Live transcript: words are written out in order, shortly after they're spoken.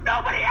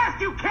Nobody asked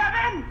you,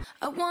 Kevin!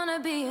 I wanna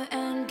be your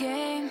end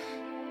game.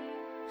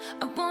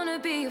 I wanna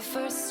be your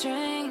first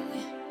string.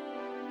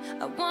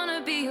 I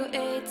wanna be your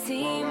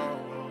A-team.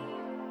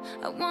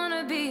 I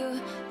wanna be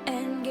your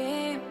end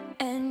game,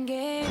 end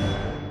game.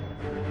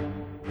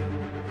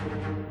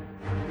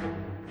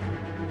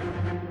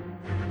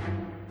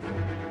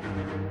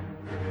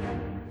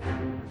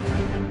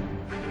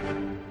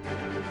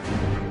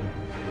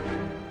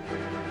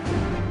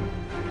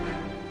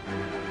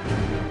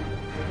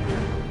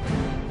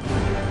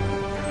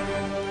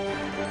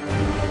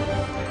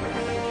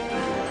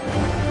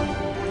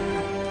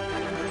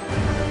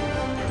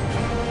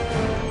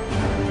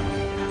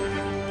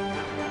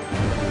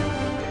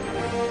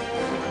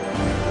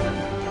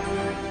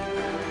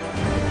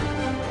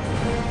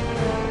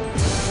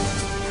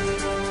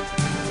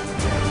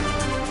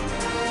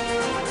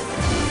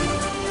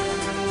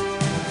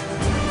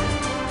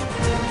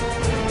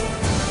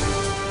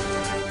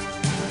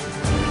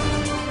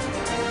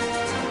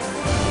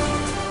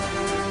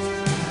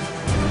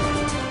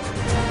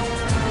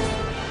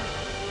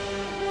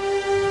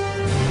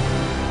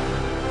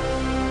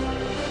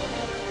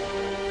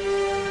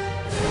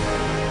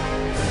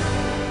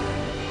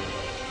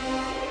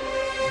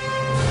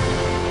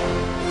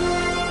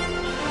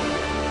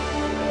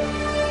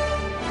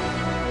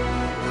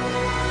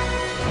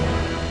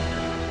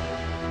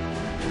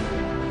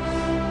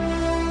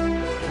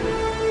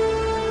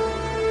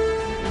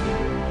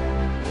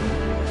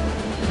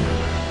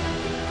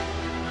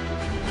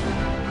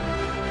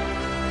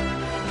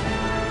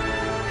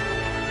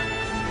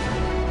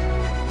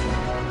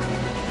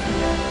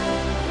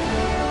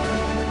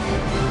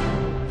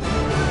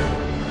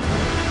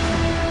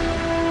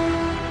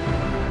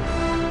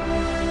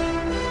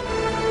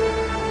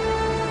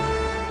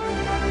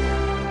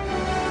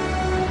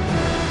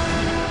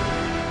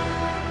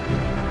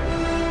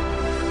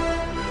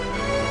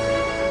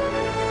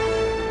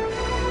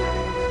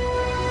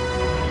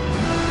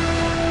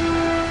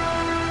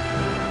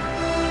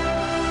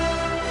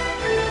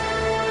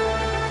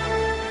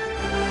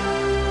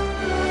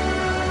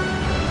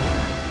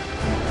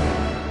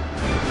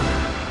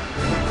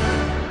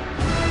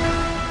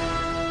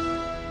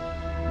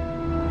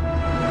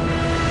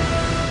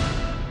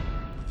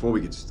 Before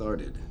we get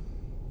started,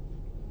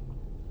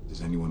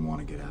 does anyone want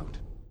to get out?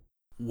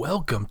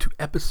 Welcome to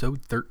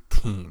episode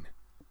 13.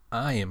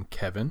 I am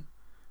Kevin,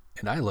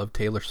 and I love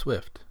Taylor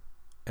Swift,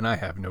 and I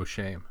have no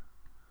shame.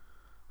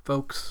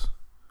 Folks,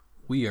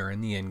 we are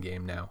in the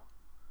endgame now.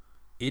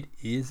 It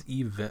is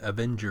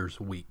Avengers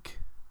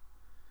Week.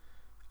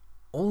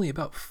 Only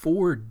about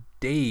 4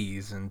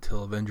 days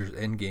until Avengers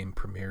Endgame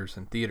premieres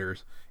in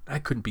theaters, and I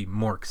couldn't be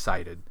more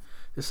excited.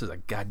 This is a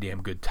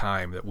goddamn good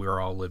time that we're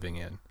all living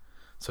in.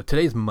 So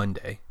today's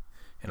Monday,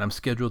 and I'm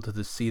scheduled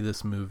to see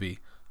this movie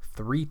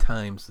 3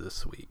 times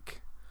this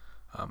week.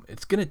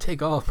 It's going to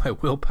take all of my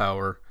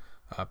willpower,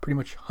 pretty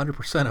much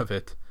 100% of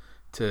it,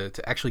 to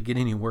actually get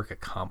any work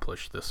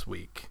accomplished this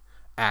week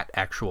at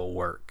actual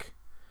work.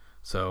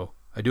 So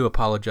I do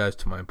apologize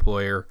to my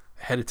employer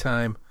ahead of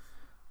time.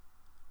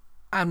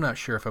 I'm not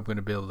sure if I'm going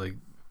to be able to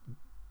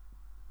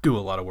do a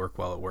lot of work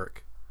while at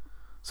work.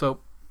 So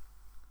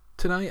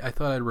tonight I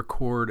thought I'd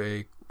record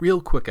a real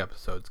quick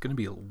episode. It's going to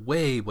be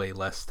way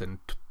less than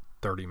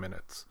 30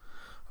 minutes.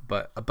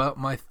 But about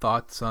my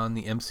thoughts on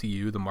the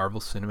MCU, the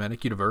Marvel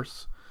Cinematic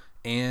Universe,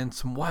 and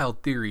some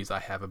wild theories I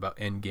have about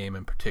Endgame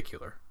in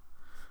particular.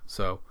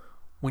 So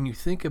when you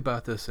think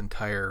about this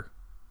entire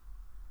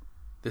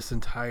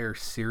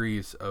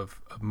series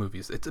of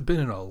movies, it's been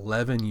an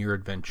 11-year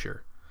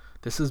adventure.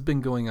 This has been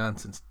going on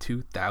since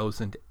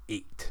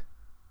 2008.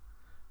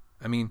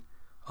 I mean,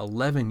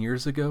 11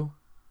 years ago,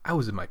 I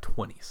was in my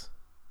 20s.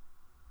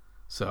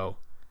 So,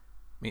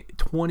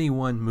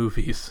 21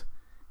 movies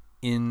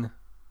in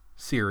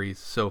series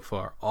so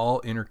far,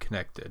 all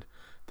interconnected.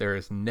 There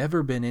has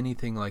never been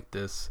anything like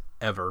this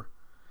ever,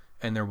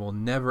 and there will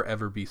never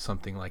ever be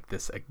something like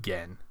this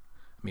again.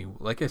 I mean,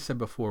 like I said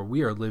before,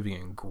 we are living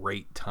in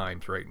great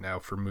times right now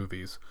for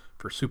movies,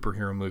 for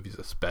superhero movies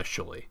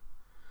especially.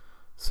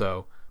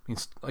 So,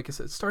 like I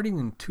said, starting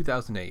in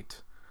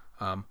 2008,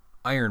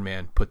 Iron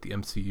Man put the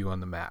MCU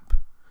on the map.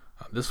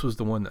 This was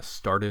the one that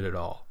started it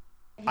all.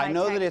 I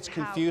know that it's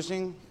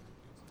confusing.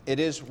 It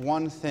is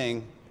one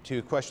thing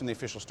to question the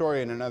official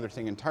story and another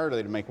thing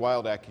entirely to make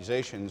wild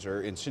accusations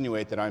or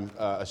insinuate that I'm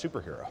a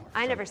superhero.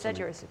 I never said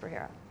you were a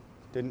superhero.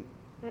 Didn't?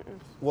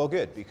 Well,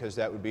 good, because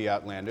that would be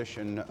outlandish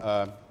and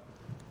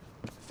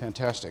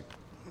fantastic.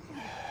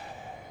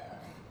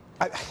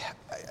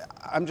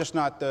 I'm just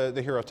not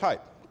the hero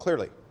type,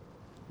 clearly,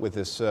 with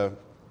this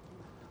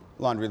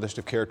laundry list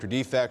of character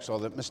defects, all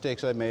the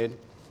mistakes I made,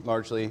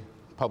 largely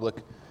public.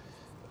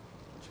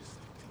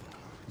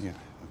 Yeah,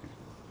 okay.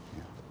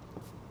 Yeah.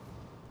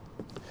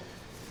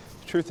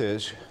 The truth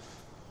is,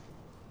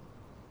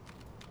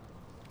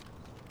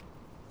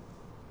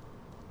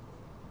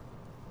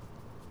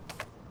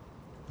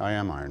 I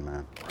am Iron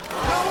Man.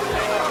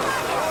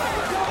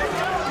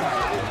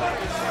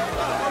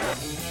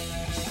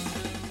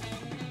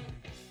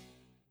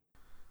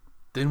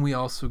 Then we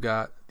also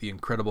got the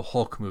Incredible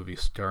Hulk movie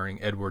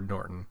starring Edward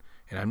Norton.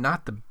 And I'm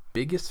not the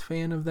biggest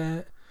fan of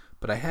that,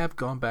 but I have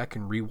gone back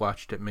and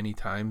rewatched it many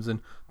times, and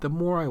the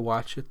more I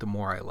watch it, the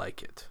more I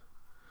like it.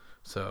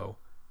 So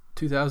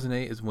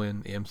 2008 is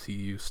when the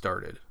MCU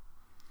started.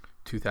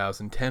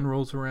 2010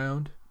 rolls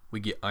around,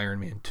 we get Iron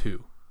Man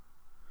 2.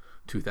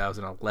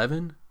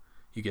 2011,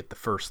 you get the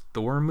first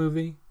Thor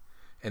movie,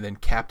 and then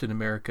Captain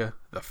America,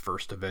 the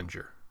first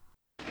Avenger.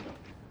 You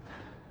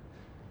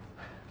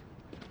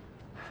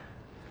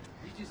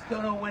just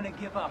don't know when to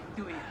give up,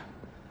 do you?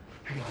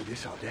 I can do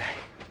this all day.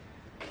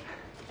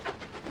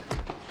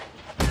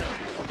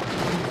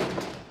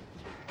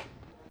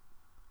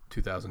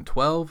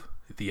 2012,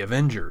 The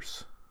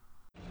Avengers.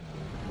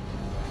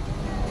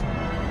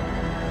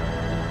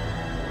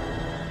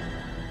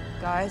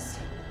 Guys,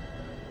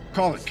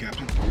 Call it,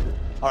 Captain.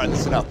 All right,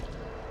 listen up.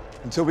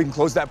 Until we can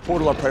close that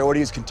portal, our priority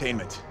is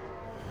containment.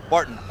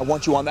 Barton, I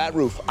want you on that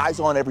roof, eyes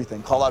on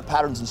everything, call out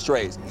patterns and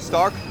strays.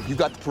 Stark, you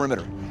got the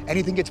perimeter.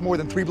 Anything gets more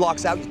than 3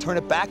 blocks out, you turn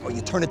it back or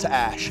you turn it to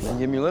ash. Can you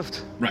give me a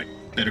lift? Right.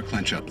 Better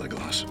clench up,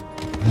 Legolas.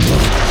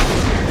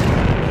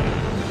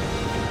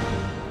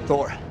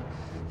 Thor,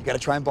 you gotta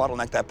try and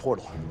bottleneck that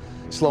portal.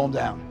 Slow him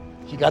down.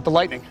 You got the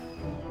lightning.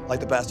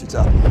 Light the bastards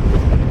up.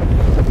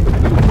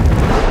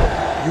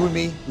 You and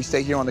me, we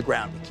stay here on the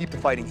ground. We keep the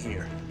fighting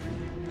here.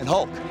 And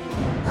Hulk.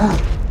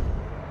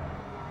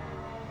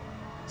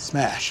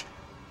 Smash.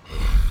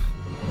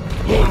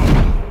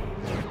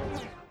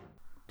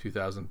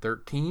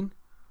 2013,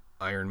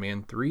 Iron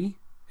Man 3,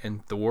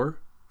 and Thor,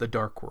 The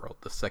Dark World,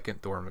 the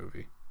second Thor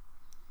movie.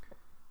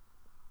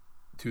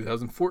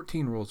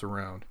 2014 rolls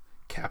around.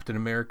 Captain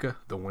America,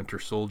 The Winter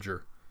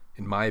Soldier.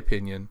 In my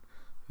opinion,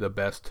 the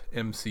best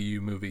MCU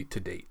movie to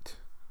date.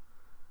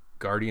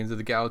 Guardians of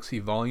the Galaxy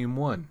Volume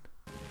 1.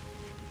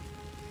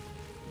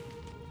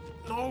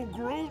 No,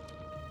 Groot.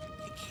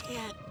 You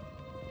can't.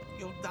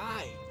 You'll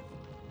die.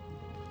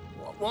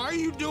 Why are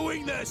you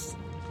doing this?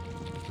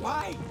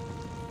 Why?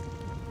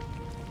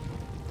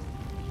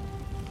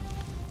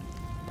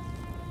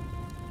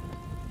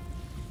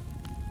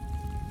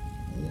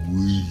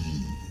 We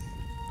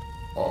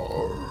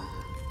are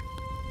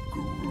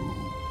Groot.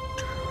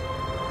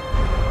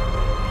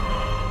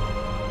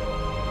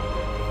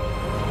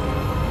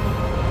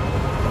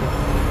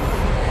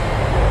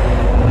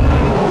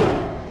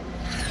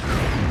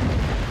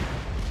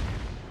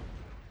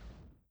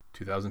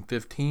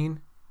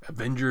 2015,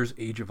 Avengers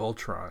Age of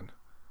Ultron,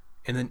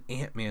 and then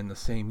Ant-Man the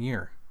same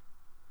year.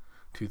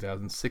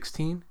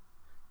 2016,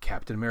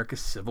 Captain America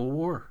Civil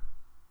War.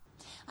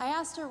 I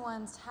asked her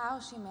once how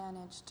she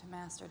managed to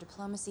master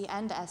diplomacy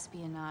and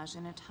espionage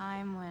in a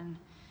time when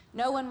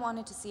no one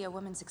wanted to see a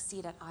woman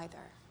succeed at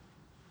either.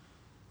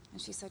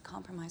 And she said,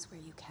 compromise where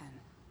you can.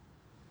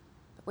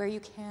 But where you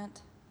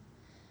can't,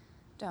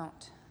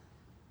 don't.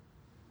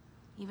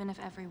 Even if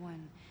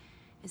everyone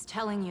is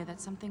telling you that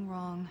something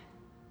wrong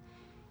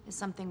is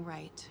something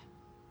right.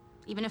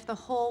 Even if the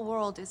whole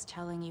world is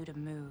telling you to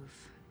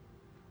move,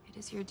 it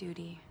is your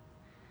duty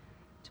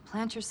to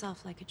plant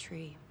yourself like a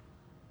tree,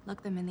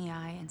 look them in the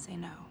eye, and say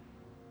no.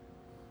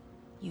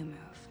 You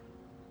move.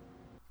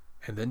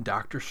 And then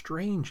Doctor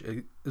Strange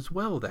as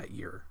well that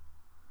year.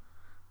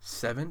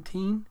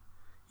 17,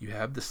 you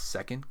have the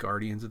second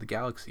Guardians of the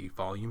Galaxy,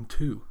 Volume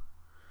 2.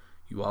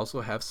 You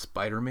also have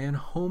Spider-Man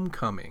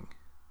Homecoming.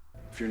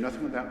 If you're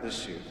nothing without this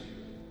suit,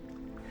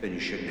 then you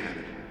shouldn't have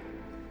it.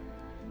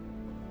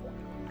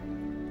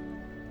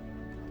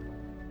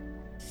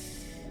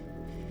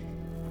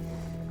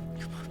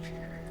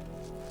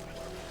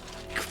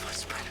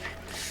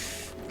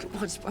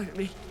 Come on,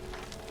 Spider-Man.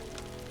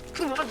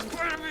 Come on,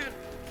 Spider-Man.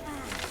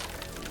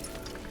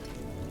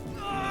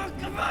 Oh,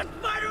 come on,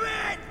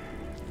 Spider-Man!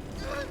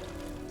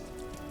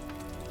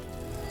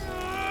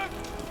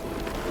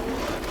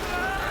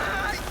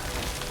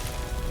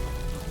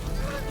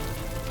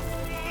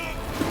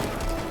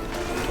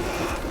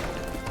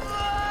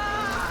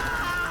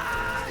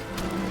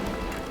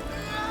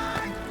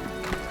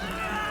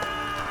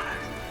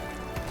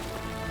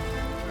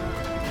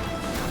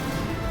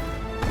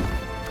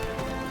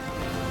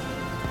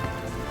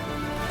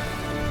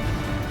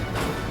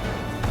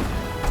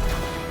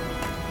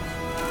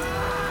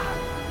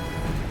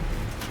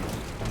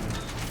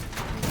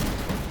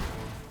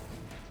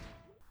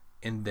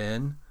 And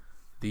then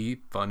the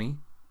funny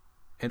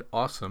and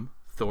awesome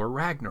Thor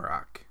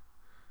Ragnarok.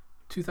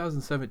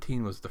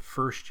 2017 was the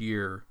first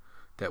year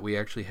that we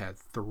actually had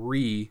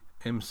 3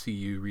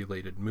 MCU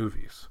related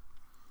movies.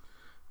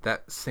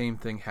 That same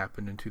thing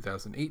happened in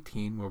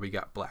 2018 where we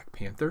got Black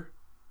Panther,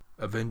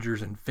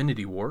 Avengers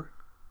Infinity War.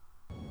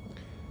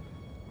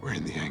 We're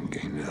in the end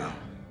game now.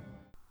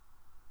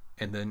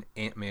 And then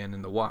Ant-Man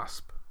and the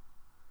Wasp.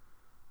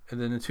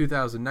 And then in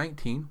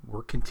 2019,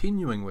 we're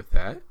continuing with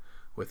that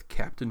with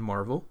Captain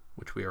Marvel,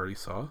 which we already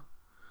saw,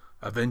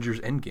 Avengers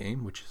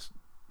Endgame, which is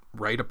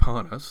right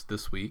upon us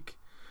this week,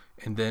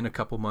 and then a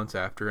couple months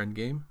after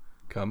Endgame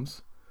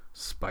comes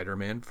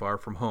Spider-Man Far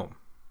From Home.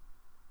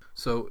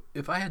 So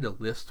if I had to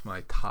list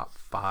my top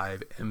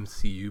 5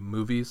 MCU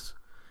movies,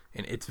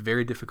 And it's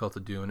very difficult to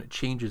do, and it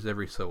changes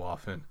every so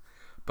often.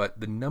 But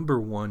the number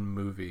one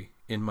movie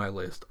in my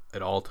list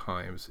at all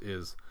times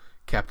is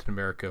Captain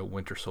America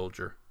Winter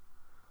Soldier.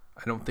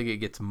 I don't think it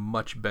gets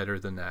much better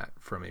than that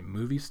from a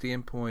movie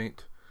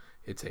standpoint.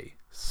 It's a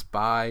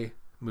spy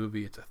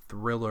movie. It's a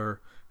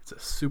thriller. It's a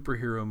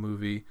superhero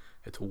movie.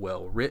 It's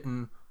well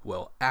written,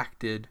 well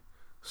acted.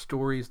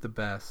 Story's the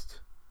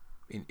best.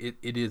 I mean,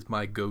 it is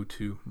my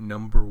go-to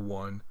number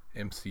one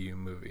MCU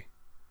movie.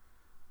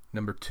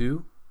 Number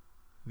two,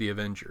 The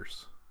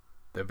Avengers.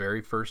 The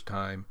very first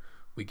time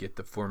we get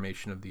the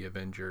formation of the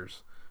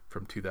Avengers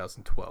from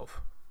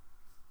 2012.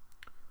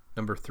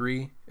 Number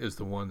three is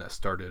the one that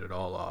started it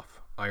all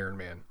off, Iron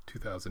Man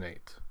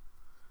 2008.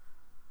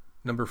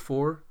 Number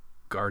four,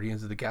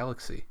 Guardians of the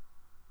Galaxy.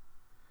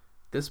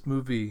 This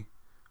movie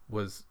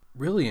was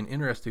really an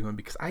interesting one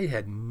because I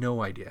had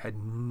no idea. I had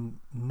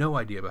no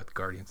idea about the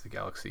Guardians of the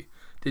Galaxy.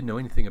 Didn't know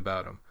anything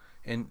about them.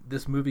 And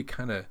this movie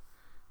kind of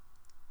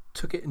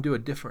took it into a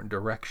different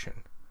direction.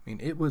 I mean,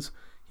 it was,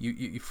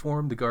 you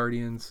formed the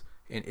Guardians,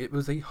 and it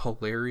was a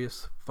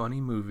hilarious,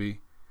 funny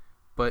movie,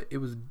 but it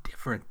was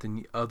different than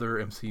the other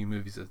MCU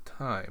movies at the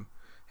time,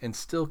 and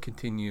still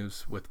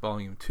continues with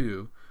Volume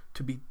 2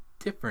 to be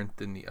different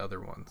than the other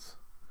ones.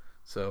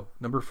 So,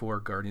 number 4,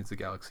 Guardians of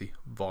the Galaxy,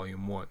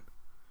 Volume 1.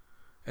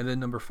 And then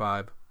number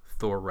 5,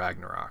 Thor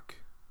Ragnarok.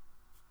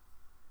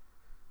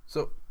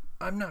 So,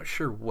 I'm not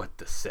sure what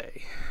to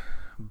say,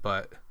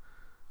 but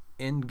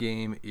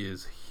Endgame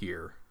is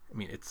here. I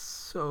mean, it's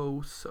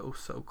so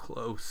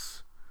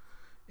close.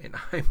 And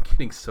I'm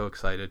getting so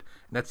excited.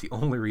 And that's the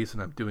only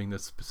reason I'm doing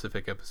this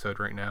specific episode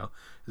right now,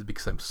 is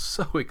because I'm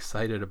so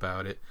excited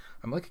about it.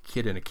 I'm like a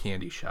kid in a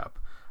candy shop.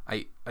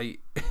 I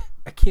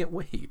can't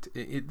wait.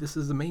 This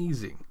is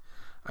amazing.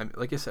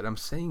 Like I said, I'm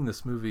seeing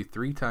this movie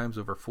 3 times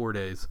over 4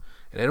 days,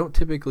 and I don't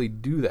typically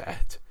do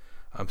that.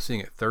 I'm seeing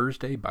it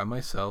Thursday by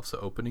myself, so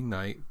opening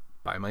night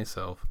by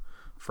myself.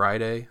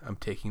 Friday, I'm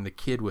taking the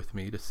kid with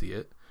me to see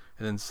it,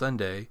 and then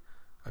Sunday,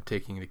 I'm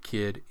taking the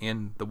kid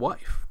and the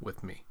wife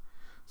with me.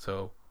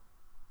 So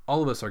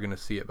all of us are going to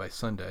see it by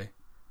Sunday.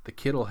 The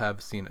kid will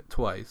have seen it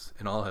twice,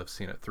 and I'll have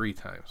seen it 3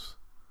 times.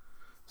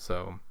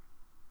 So,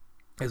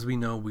 as we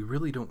know, we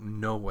really don't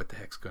know what the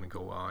heck's going to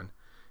go on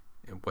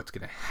and what's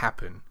going to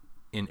happen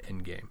in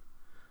Endgame.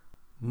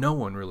 No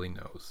one really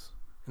knows.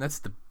 And that's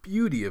the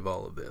beauty of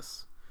all of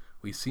this.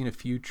 We've seen a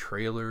few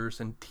trailers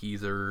and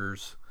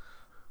teasers,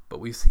 but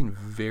we've seen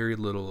very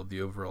little of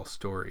the overall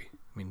story.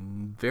 I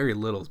mean, very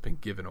little has been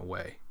given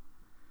away.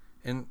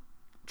 And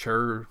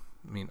sure,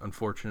 I mean,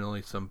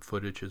 unfortunately, some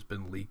footage has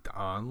been leaked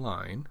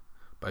online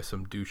by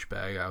some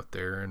douchebag out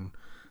there in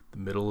the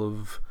middle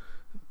of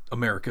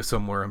America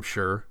somewhere, I'm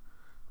sure.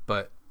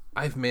 But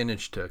I've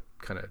managed to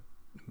kind of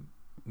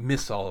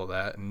miss all of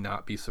that and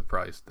not be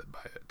surprised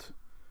by it.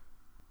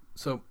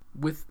 So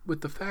with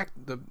the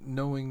fact of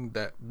knowing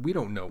that we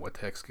don't know what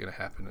the heck's going to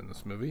happen in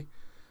this movie,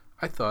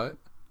 I thought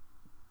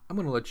I'm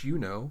going to let you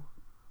know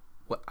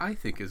what I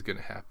think is going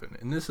to happen.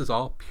 And this is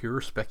all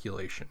pure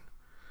speculation.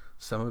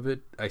 Some of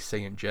it I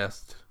say in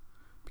jest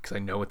because I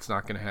know it's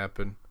not going to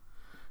happen,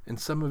 and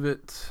some of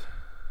it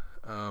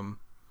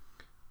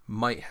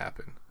might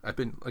happen. I've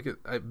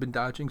been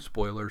dodging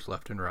spoilers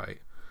left and right,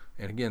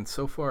 and again,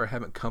 so far I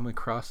haven't come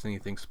across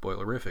anything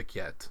spoilerific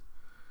yet.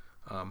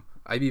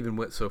 I've even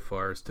went so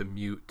far as to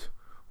mute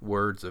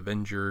words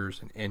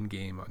Avengers and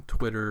Endgame on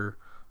Twitter.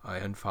 I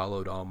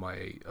unfollowed all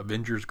my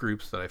Avengers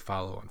groups that I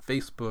follow on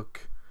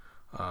Facebook.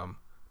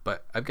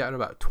 But I've got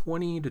about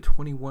 20 to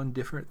 21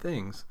 different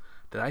things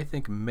that I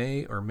think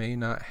may or may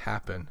not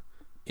happen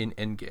in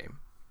Endgame.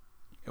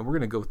 And we're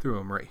going to go through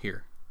them right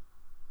here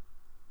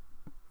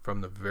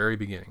from the very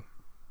beginning.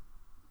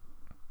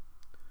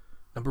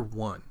 Number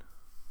 1,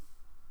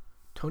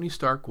 Tony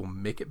Stark will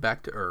make it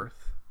back to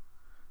Earth,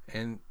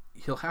 and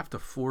he'll have to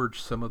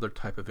forge some other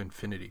type of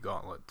Infinity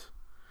Gauntlet,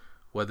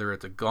 whether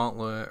it's a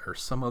gauntlet or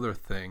some other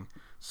thing,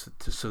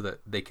 so that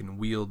they can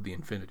wield the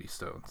Infinity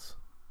Stones.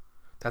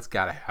 That's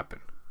got to happen.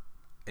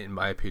 In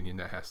my opinion,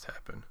 that has to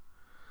happen.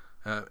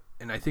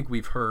 And I think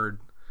we've heard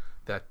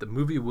that the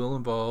movie will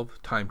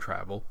involve time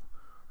travel,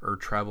 or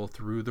travel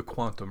through the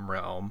quantum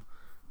realm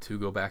to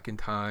go back in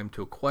time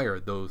to acquire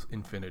those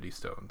Infinity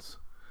Stones.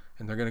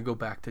 And they're going to go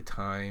back to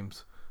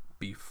times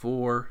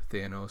before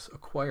Thanos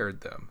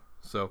acquired them.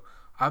 So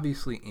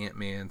obviously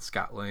Ant-Man,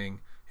 Scott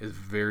Lang, is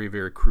very,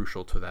 very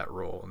crucial to that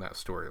role in that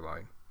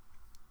storyline.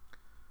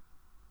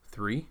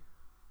 3,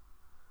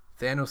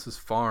 Thanos'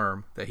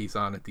 farm that he's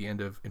on at the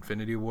end of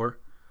Infinity War,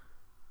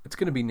 it's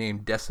going to be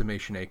named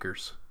Decimation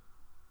Acres,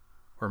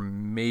 or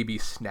maybe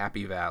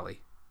Snappy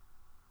Valley.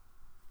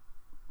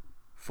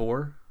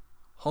 4,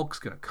 Hulk's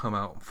going to come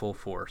out in full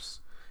force.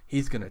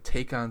 He's going to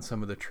take on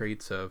some of the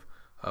traits of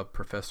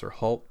Professor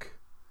Hulk,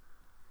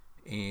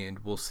 and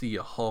we'll see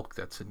a Hulk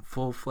that's in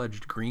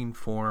full-fledged green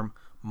form,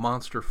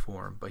 monster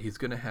form, but he's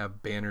going to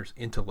have Banner's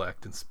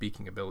intellect and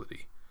speaking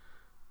ability.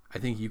 I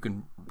think you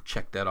can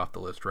check that off the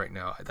list right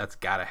now. That's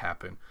got to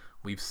happen.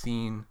 We've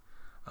seen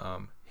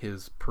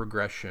his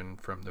progression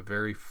from the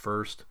very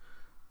first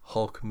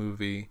Hulk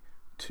movie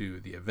to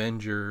the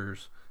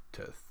Avengers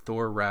to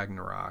Thor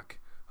Ragnarok,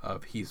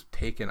 he's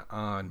taken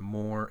on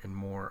more and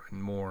more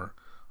and more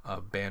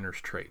of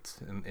Banner's traits.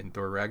 In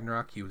Thor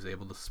Ragnarok, he was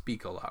able to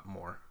speak a lot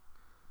more.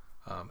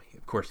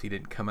 Of course, he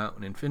didn't come out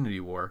in Infinity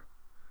War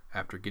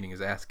after getting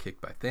his ass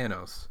kicked by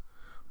Thanos,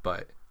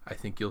 but I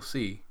think you'll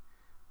see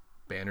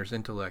Banner's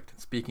intellect and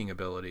speaking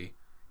ability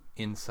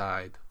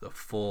inside the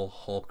full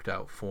hulked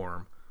out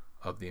form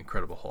of the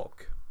Incredible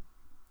Hulk.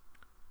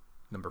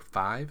 Number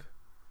 5,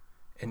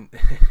 and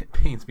it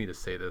pains me to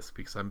say this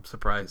because I'm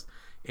surprised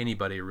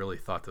anybody really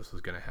thought this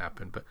was going to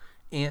happen, but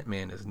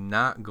Ant-Man is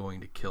not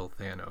going to kill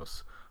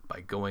Thanos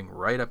by going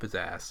right up his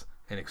ass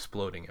and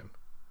exploding him.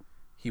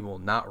 He will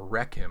not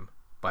wreck him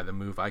by the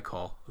move I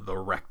call the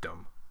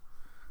rectum.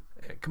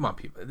 Come on,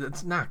 people.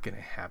 That's not going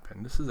to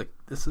happen.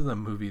 This is a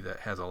movie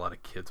that has a lot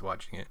of kids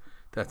watching it.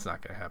 That's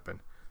not going to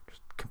happen.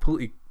 Just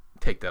completely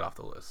take that off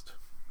the list.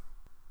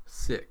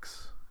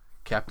 6.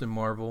 Captain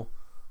Marvel,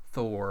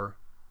 Thor,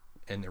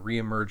 and the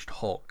reemerged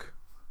Hulk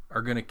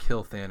are going to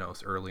kill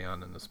Thanos early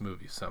on in this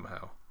movie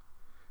somehow.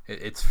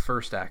 It's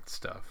first act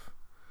stuff.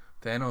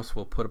 Thanos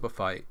will put up a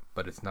fight,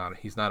 but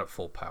he's not at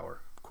full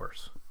power, of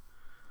course.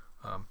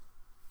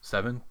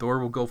 7. Thor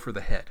will go for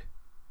the head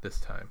this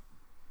time.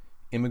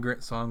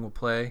 Immigrant Song will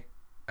play,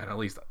 and at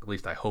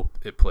least I hope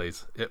it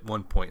plays at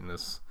one point in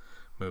this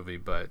movie,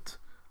 but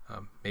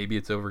maybe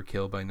it's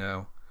overkill by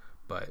now,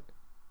 but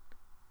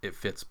it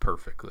fits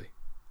perfectly.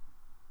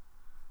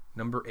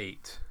 Number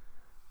 8,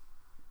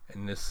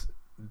 and this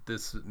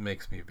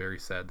makes me very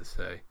sad to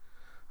say,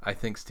 I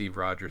think Steve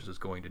Rogers is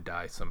going to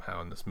die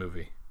somehow in this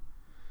movie.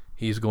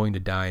 He's going to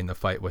die in the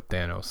fight with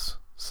Thanos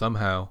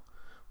somehow,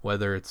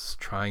 whether it's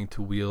trying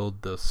to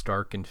wield the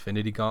Stark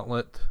Infinity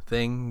Gauntlet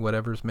thing,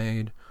 whatever's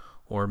made,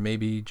 or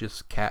maybe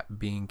just Cap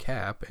being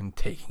Cap and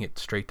taking it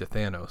straight to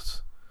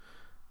Thanos.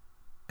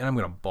 And I'm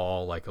going to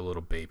bawl like a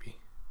little baby.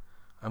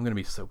 I'm going to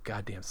be so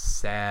goddamn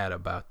sad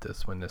about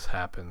this when this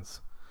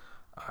happens.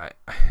 I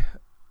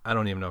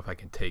don't even know if I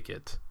can take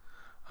it.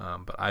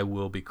 But I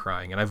will be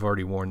crying. And I've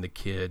already warned the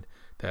kid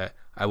that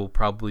I will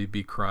probably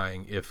be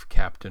crying if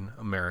Captain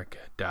America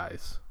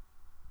dies.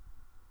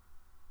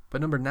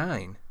 But number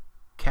 9,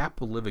 Cap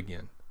will live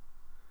again.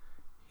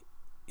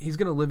 He's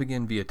going to live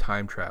again via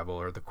time travel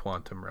or the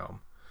quantum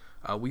realm.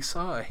 We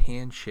saw a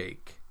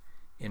handshake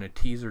in a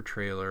teaser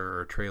trailer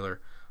or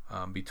trailer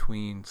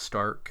between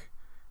Stark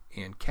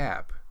and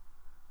Cap.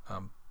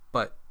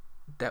 But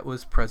that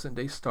was present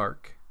day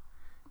Stark.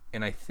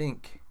 And I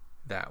think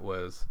that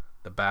was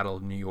the Battle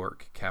of New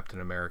York Captain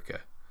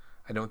America.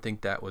 I don't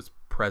think that was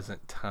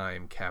present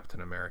time Captain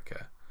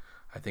America.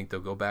 I think they'll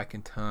go back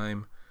in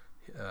time.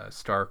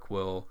 Stark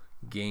will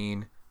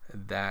gain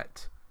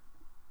that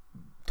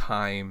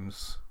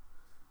time's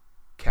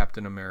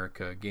Captain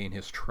America, gain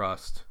his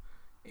trust,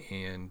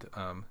 and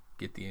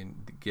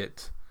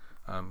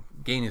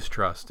gain his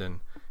trust, and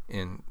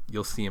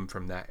you'll see him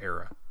from that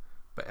era.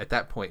 But at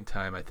that point in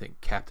time, I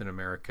think Captain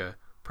America,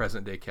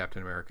 present day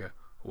Captain America,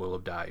 will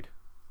have died.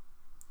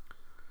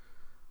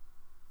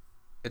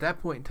 At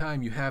that point in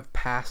time, you have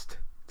past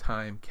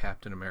time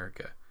Captain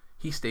America.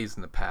 He stays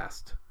in the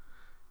past.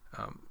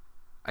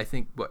 I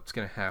think what's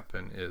going to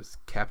happen is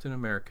Captain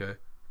America,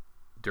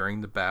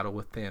 during the battle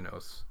with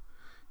Thanos,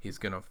 he's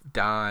going to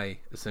die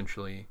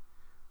essentially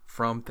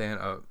from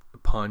a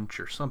punch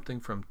or something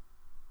from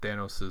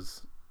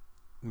Thanos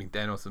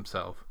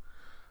himself,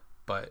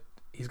 but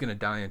he's going to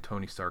die in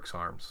Tony Stark's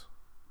arms.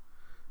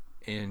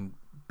 And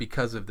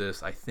because of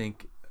this, I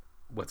think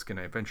what's going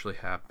to eventually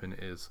happen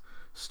is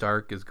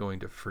Stark is going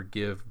to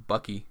forgive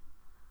Bucky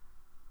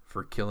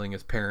for killing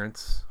his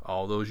parents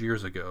all those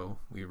years ago.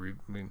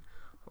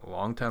 A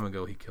long time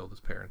ago he killed his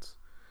parents.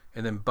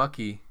 And then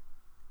Bucky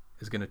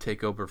is going to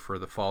take over for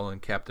the fallen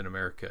Captain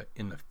America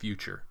in the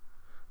future.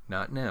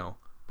 Not now,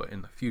 but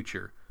in the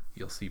future,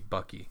 you'll see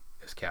Bucky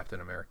as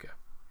Captain America.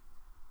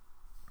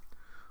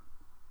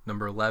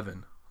 Number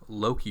 11,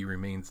 Loki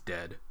remains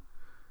dead.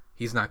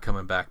 He's not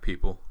coming back,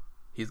 people.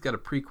 He's got a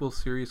prequel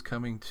series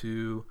coming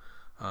to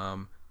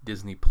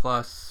Disney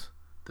Plus,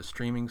 the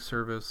streaming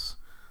service.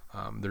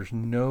 There's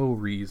no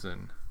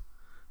reason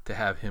to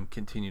have him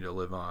continue to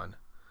live on.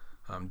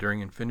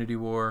 During Infinity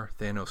War,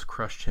 Thanos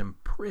crushed him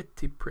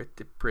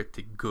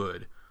pretty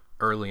good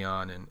early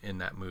on in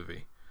that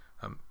movie.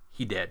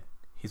 He dead.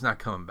 He's not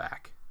coming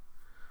back.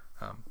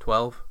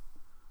 12,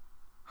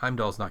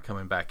 Heimdall's not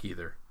coming back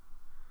either.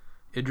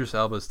 Idris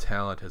Elba's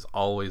talent has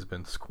always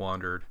been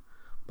squandered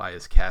by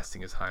his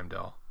casting as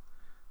Heimdall.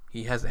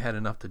 He hasn't had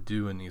enough to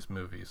do in these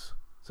movies,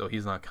 so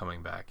he's not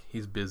coming back.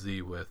 He's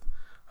busy with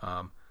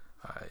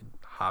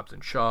Hobbs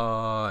and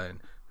Shaw and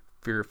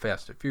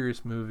Fast and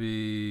Furious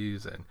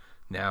movies, and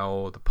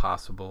now the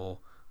possible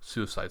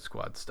Suicide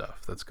Squad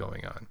stuff that's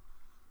going on.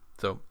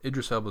 So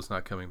Idris Elba's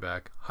not coming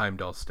back.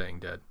 Heimdall's staying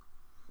dead.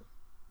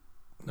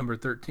 Number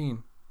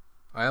 13,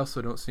 I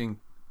also don't see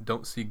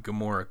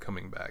Gamora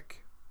coming back.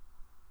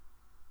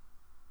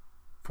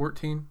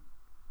 14,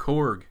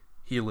 Korg,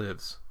 he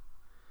lives.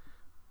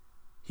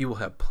 He will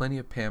have plenty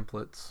of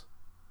pamphlets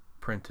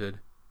printed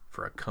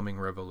for a coming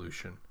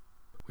revolution.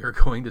 We are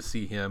going to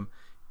see him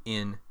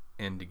in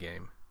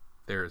Endgame.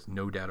 There is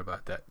no doubt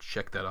about that.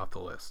 Check that off the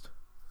list.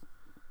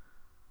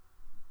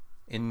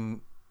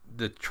 In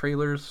the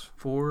trailers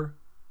for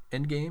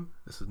Endgame,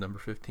 this is number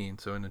 15.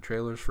 So in the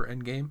trailers for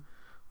Endgame,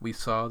 we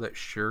saw that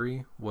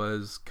Shuri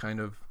was kind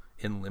of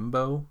in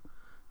limbo.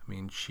 I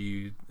mean,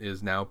 she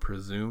is now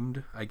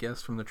presumed, I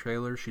guess, from the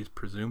trailer, she's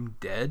presumed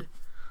dead.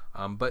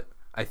 But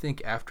I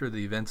think after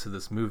the events of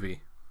this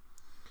movie,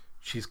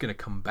 she's going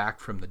to come back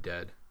from the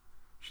dead.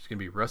 She's going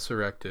to be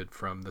resurrected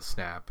from the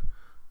snap,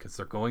 because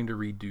they're going to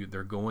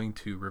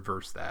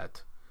reverse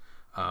that.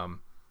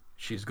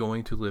 She's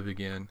going to live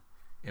again.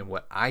 And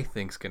what I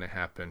think is going to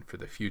happen for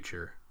the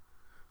future,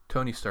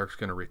 Tony Stark's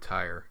going to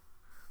retire.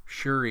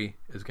 Shuri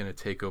is going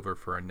to take over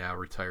for a now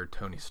retired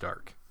Tony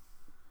Stark.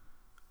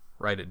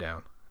 Write it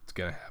down. It's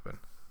going to happen.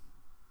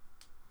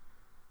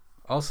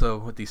 Also,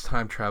 with these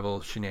time travel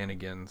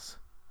shenanigans,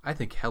 I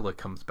think Hela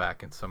comes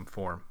back in some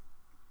form.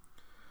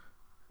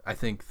 I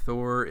think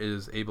Thor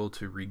is able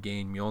to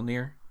regain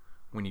Mjolnir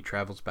when he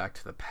travels back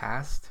to the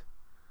past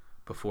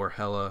before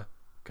Hela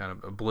kind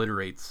of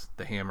obliterates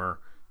the hammer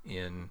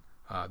in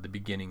the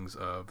beginnings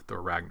of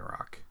Thor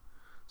Ragnarok.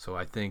 So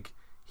I think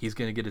he's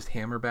going to get his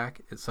hammer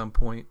back at some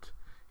point,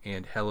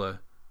 and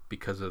Hela,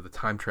 because of the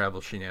time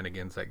travel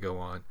shenanigans that go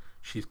on,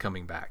 she's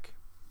coming back.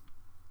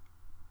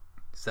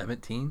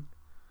 17,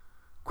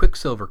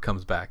 Quicksilver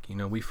comes back. You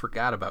know, we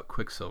forgot about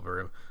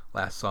Quicksilver.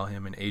 Last saw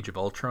him in Age of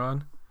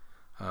Ultron.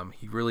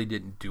 He really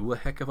didn't do a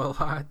heck of a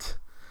lot.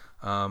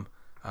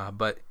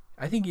 But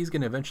I think he's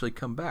going to eventually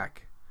come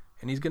back.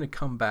 And he's going to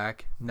come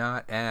back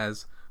not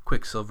as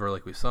Quicksilver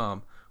like we saw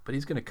him, but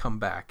he's going to come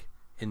back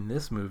in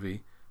this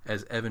movie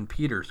as Evan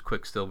Peters'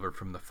 Quicksilver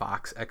from the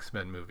Fox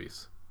X-Men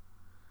movies.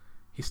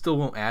 He still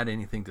won't add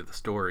anything to the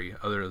story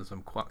other than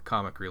some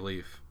comic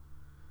relief.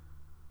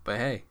 But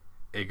hey,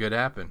 it could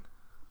happen.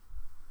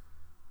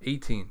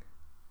 18.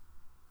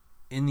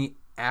 In the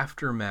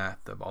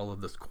aftermath of all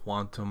of this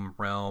quantum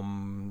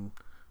realm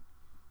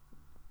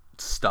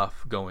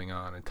stuff going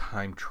on and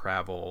time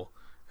travel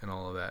and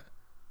all of that,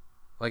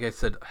 like I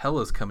said,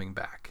 Hela's coming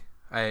back.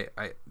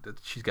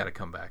 She's got to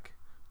come back.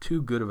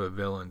 Too good of a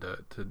villain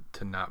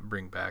to not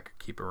bring back,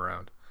 keep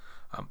around.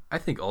 I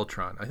think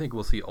Ultron. I think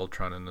we'll see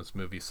Ultron in this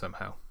movie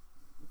somehow.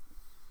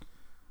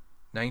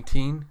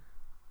 19.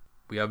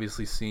 We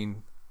obviously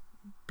seen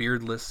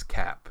beardless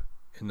Cap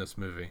in this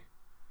movie.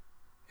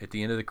 At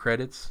the end of the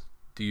credits,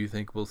 do you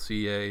think we'll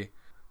see a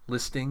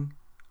listing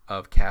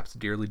of Cap's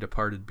dearly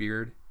departed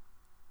beard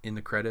in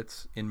the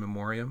credits in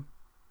memoriam?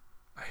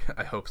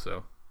 I hope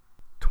so.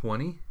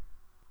 20.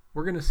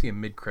 We're going to see a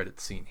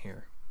mid-credit scene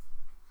here.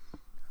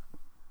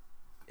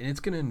 And it's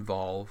going to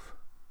involve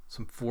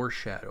some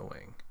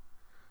foreshadowing.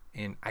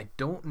 And I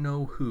don't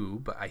know who,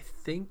 but I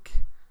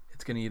think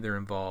it's going to either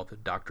involve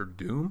Dr.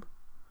 Doom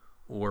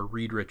or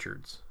Reed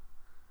Richards.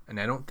 And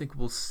I don't think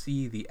we'll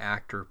see the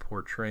actor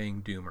portraying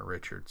Doom or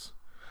Richards.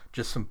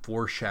 Just some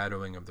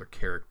foreshadowing of their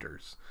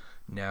characters.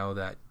 Now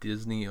that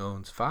Disney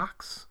owns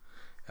Fox,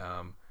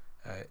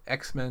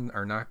 X-Men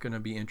are not going to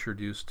be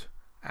introduced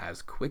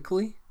as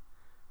quickly.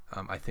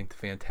 I think the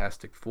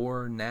Fantastic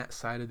Four and that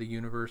side of the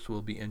universe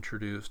will be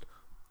introduced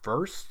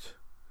first.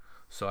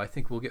 So I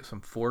think we'll get some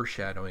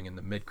foreshadowing in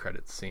the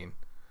mid-credits scene.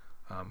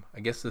 I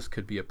guess this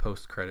could be a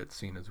post-credits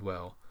scene as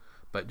well.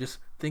 But just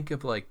think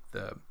of like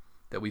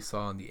that we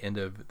saw in the end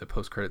of the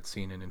post-credits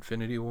scene in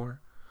Infinity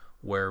War,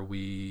 where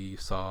we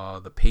saw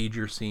the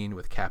pager scene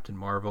with Captain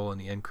Marvel in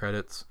the end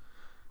credits.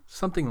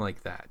 Something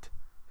like that.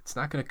 It's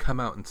not going to come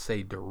out and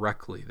say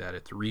directly that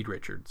it's Reed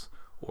Richards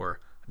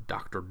or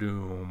Dr.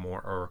 Doom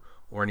or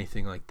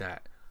anything like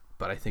that.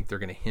 But I think they're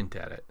going to hint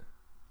at it.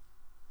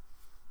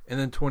 And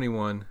then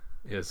 21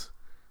 is...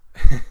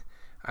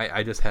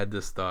 I just had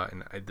this thought,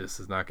 and this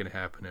is not going to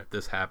happen. If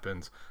this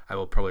happens, I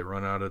will probably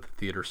run out of the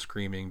theater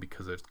screaming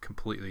because it's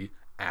completely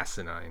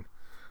asinine.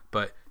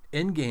 But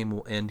Endgame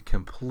will end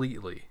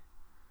completely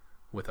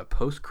with a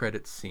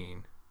post-credits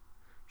scene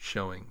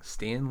showing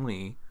Stan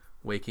Lee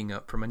waking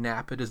up from a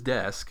nap at his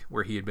desk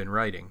where he had been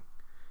writing.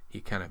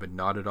 He kind of had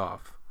nodded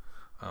off.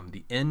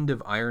 The end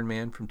of Iron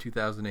Man from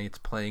 2008 is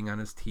playing on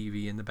his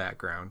TV in the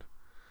background,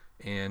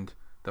 and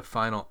the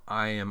final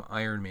I Am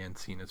Iron Man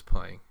scene is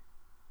playing.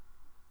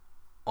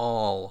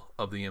 All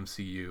of the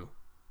MCU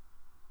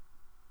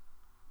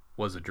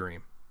was a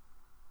dream.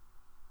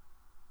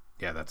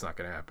 Yeah, that's not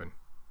going to happen.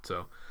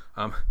 So,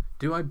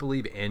 do I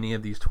believe any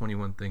of these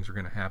 21 things are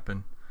going to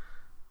happen?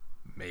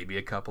 Maybe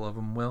a couple of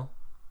them will.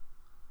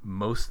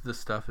 Most of the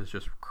stuff is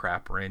just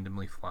crap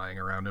randomly flying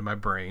around in my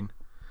brain.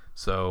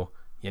 So,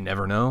 you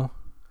never know.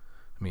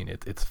 I mean,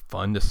 it's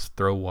fun to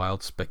throw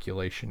wild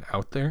speculation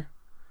out there.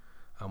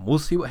 We'll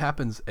see what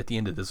happens at the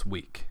end of this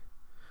week.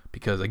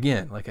 Because,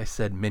 again, like I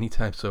said many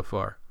times so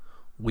far,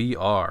 we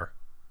are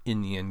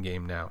in the end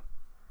game now.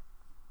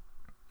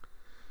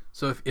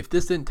 So if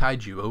this didn't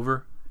tide you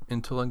over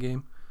until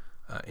Endgame,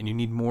 and you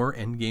need more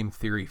Endgame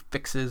theory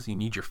fixes, you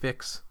need your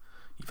fix,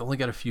 you've only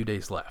got a few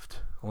days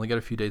left. Only got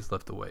a few days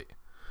left to wait.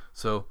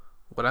 So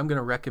what I'm going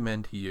to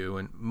recommend to you,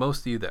 and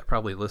most of you that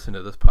probably listen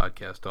to this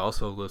podcast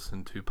also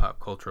listen to Pop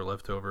Culture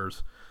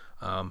Leftovers.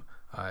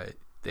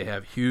 They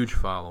have huge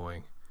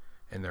following,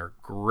 and they're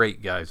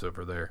great guys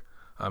over there.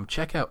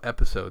 Check out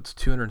episodes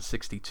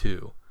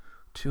 262,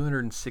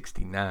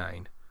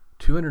 269,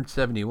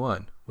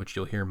 271, which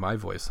you'll hear my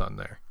voice on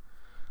there,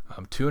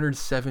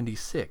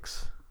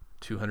 276,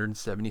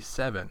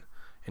 277,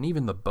 and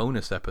even the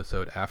bonus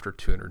episode after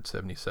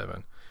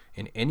 277.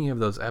 In any of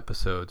those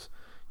episodes,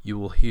 you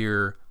will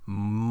hear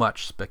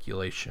much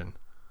speculation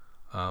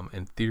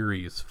and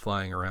theories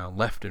flying around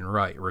left and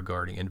right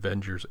regarding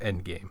Avengers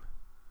Endgame.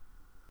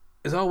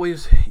 As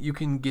always, you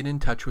can get in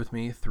touch with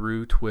me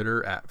through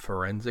Twitter at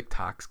Forensic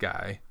Tox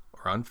Guy,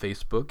 or on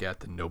Facebook at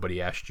the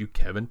Nobody Asked You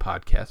Kevin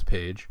podcast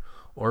page,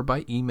 or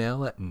by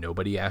email at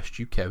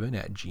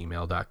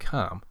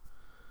nobodyaskegyouKevin@gmail.com.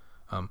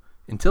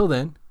 Until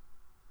then,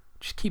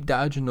 just keep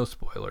dodging those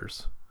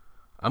spoilers.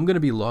 I'm going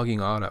to be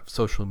logging on at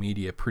social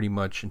media pretty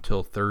much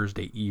until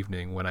Thursday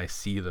evening when I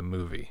see the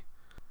movie.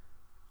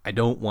 I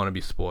don't want to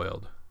be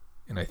spoiled.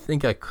 And I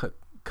think I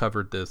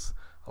covered this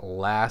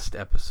last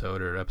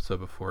episode or episode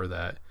before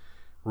that.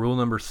 Rule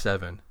number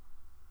 7.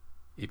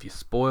 If you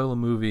spoil a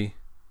movie,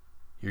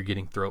 you're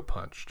getting throat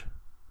punched.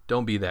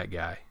 Don't be that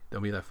guy.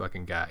 Don't be that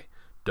fucking guy.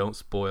 Don't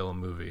spoil a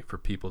movie for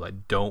people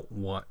that don't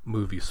want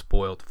movies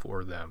spoiled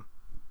for them.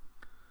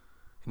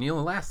 And the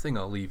last thing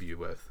I'll leave you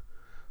with,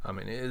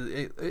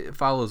 it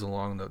follows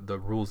along the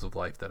rules of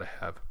life that I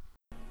have.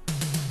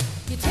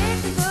 You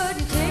take the good,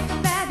 you take the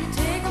bad, you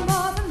take them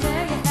all, and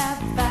there you have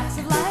the facts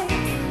of life.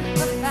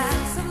 The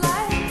facts of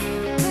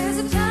life. There's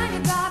a time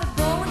you gotta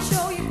go and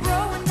show you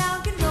grow, and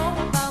now you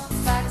know about the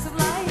facts of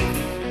life.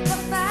 The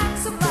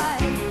facts of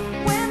life.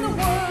 When the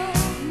world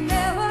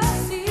never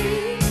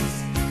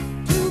ceases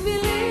to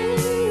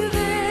believe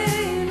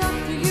in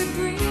up to your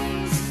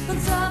dreams, then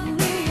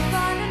suddenly you're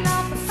finding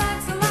out the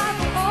facts of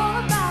life are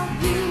all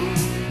about you.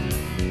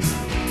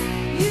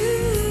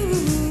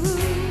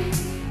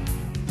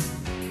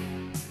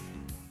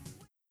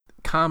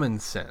 Common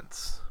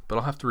sense, but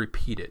I'll have to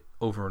repeat it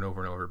over and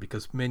over and over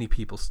because many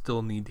people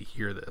still need to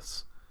hear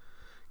this.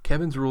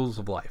 Kevin's rules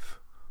of life.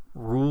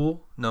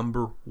 Rule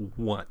number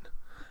 1.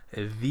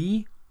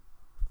 The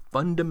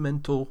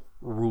fundamental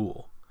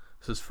rule.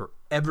 This is for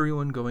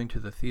everyone going to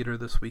the theater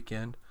this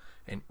weekend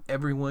and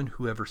everyone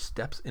who ever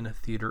steps in a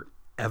theater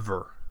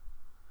ever.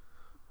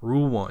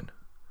 Rule 1.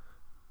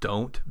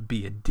 Don't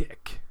be a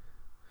dick.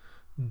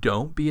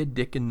 Don't be a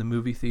dick in the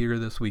movie theater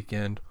this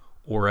weekend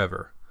or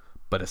ever,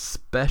 but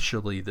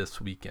especially this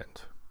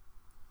weekend.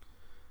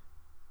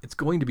 It's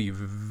going to be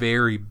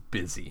very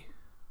busy.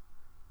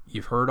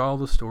 You've heard all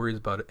the stories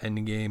about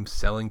Endgame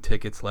selling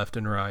tickets left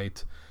and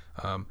right,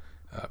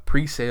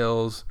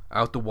 pre-sales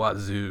out the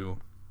wazoo.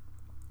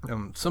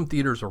 Some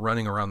theaters are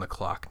running around the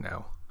clock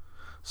now.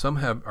 Some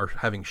are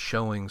having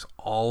showings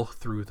all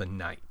through the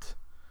night.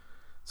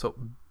 So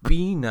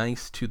be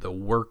nice to the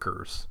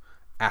workers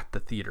at the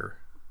theater.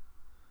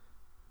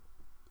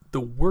 The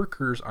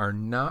workers are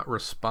not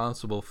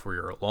responsible for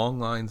your long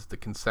lines at the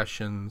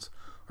concessions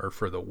or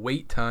for the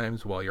wait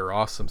times while your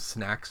awesome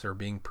snacks are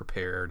being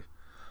prepared.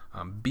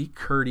 Be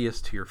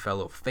courteous to your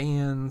fellow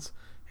fans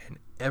and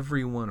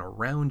everyone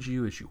around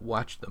you as you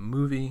watch the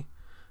movie.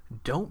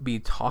 Don't be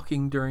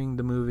talking during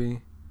the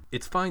movie.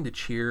 It's fine to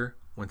cheer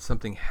when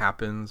something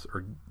happens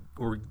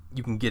or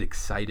you can get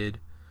excited,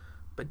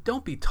 but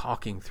don't be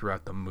talking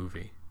throughout the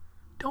movie.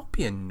 Don't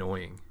be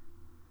annoying.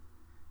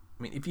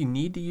 I mean, if you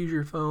need to use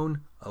your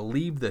phone,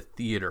 leave the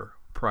theater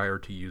prior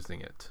to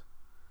using it.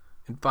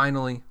 And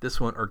finally,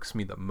 this one irks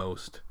me the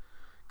most.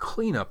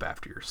 Clean up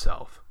after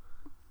yourself.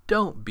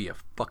 Don't be a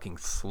fucking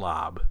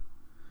slob.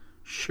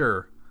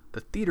 Sure,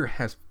 the theater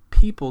has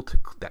people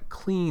that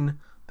clean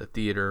the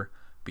theater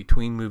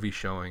between movie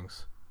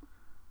showings,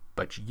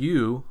 but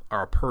you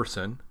are a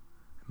person.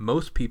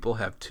 Most people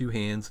have 2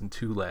 hands and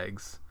 2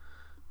 legs.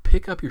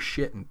 Pick up your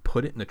shit and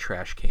put it in the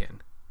trash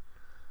can.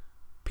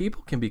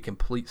 People can be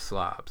complete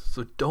slobs,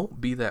 so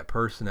don't be that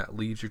person that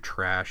leaves your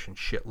trash and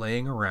shit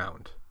laying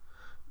around.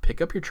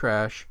 Pick up your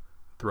trash,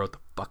 throw it the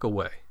fuck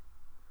away.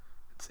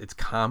 It's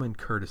common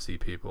courtesy,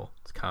 people.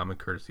 It's common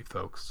courtesy,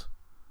 folks.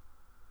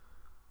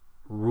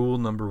 Rule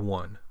number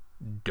 1,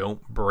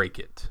 don't break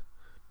it.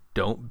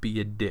 Don't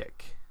be a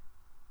dick.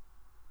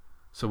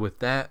 So with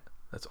that,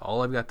 that's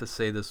all I've got to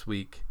say this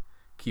week.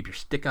 Keep your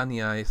stick on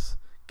the ice.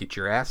 Get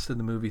your ass to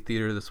the movie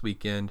theater this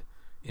weekend.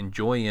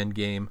 Enjoy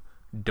Endgame.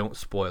 Don't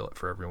spoil it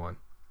for everyone.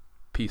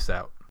 Peace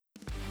out.